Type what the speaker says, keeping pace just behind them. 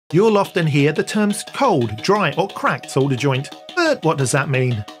You'll often hear the terms cold, dry or cracked solder joint, but what does that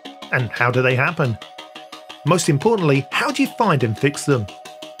mean? And how do they happen? Most importantly, how do you find and fix them?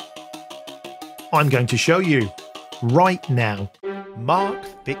 I'm going to show you right now. Mark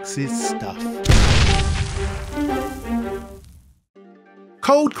Fixes Stuff.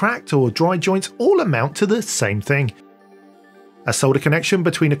 Cold, cracked or dry joints all amount to the same thing. A solder connection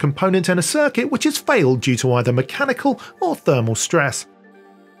between a component and a circuit which has failed due to either mechanical or thermal stress.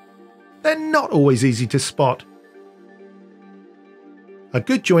 They're not always easy to spot. A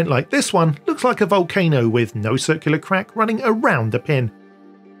good joint like this one looks like a volcano with no circular crack running around the pin.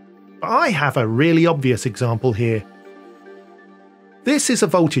 But I have a really obvious example here. This is a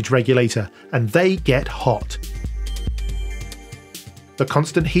voltage regulator and they get hot. The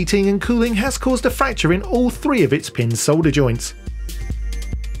constant heating and cooling has caused a fracture in all three of its pin solder joints.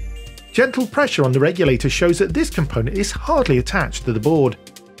 Gentle pressure on the regulator shows that this component is hardly attached to the board.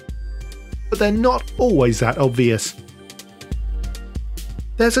 But they're not always that obvious.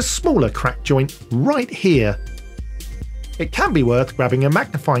 There's a smaller cracked joint right here. It can be worth grabbing a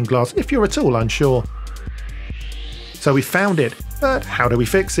magnifying glass if you're at all unsure. So we found it, but how do we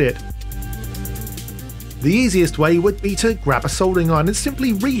fix it? The easiest way would be to grab a soldering iron and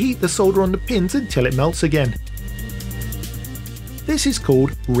simply reheat the solder on the pins until it melts again. This is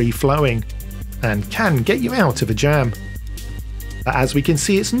called reflowing, and can get you out of a jam. But as we can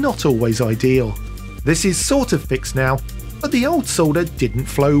see, it's not always ideal. This is sort of fixed now, but the old solder didn't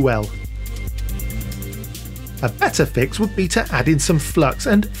flow well. A better fix would be to add in some flux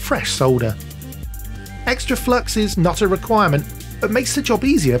and fresh solder. Extra flux is not a requirement, but makes the job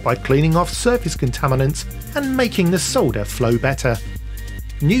easier by cleaning off surface contaminants and making the solder flow better.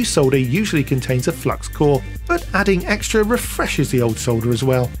 New solder usually contains a flux core, but adding extra refreshes the old solder as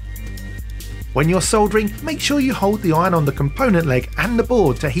well. When you're soldering, make sure you hold the iron on the component leg and the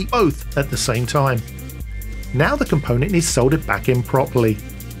board to heat both at the same time. Now the component is soldered back in properly,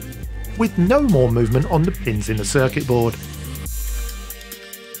 with no more movement on the pins in the circuit board.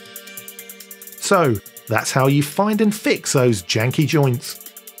 So, that's how you find and fix those janky joints.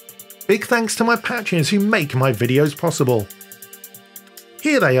 Big thanks to my Patreons who make my videos possible.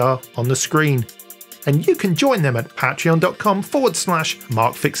 Here they are on the screen, and you can join them at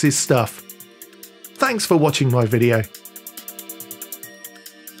patreon.com/MarkFixesStuff. Thanks for watching my video.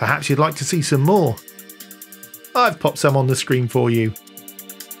 Perhaps you'd like to see some more. I've popped some on the screen for you.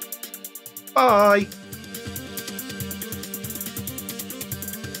 Bye!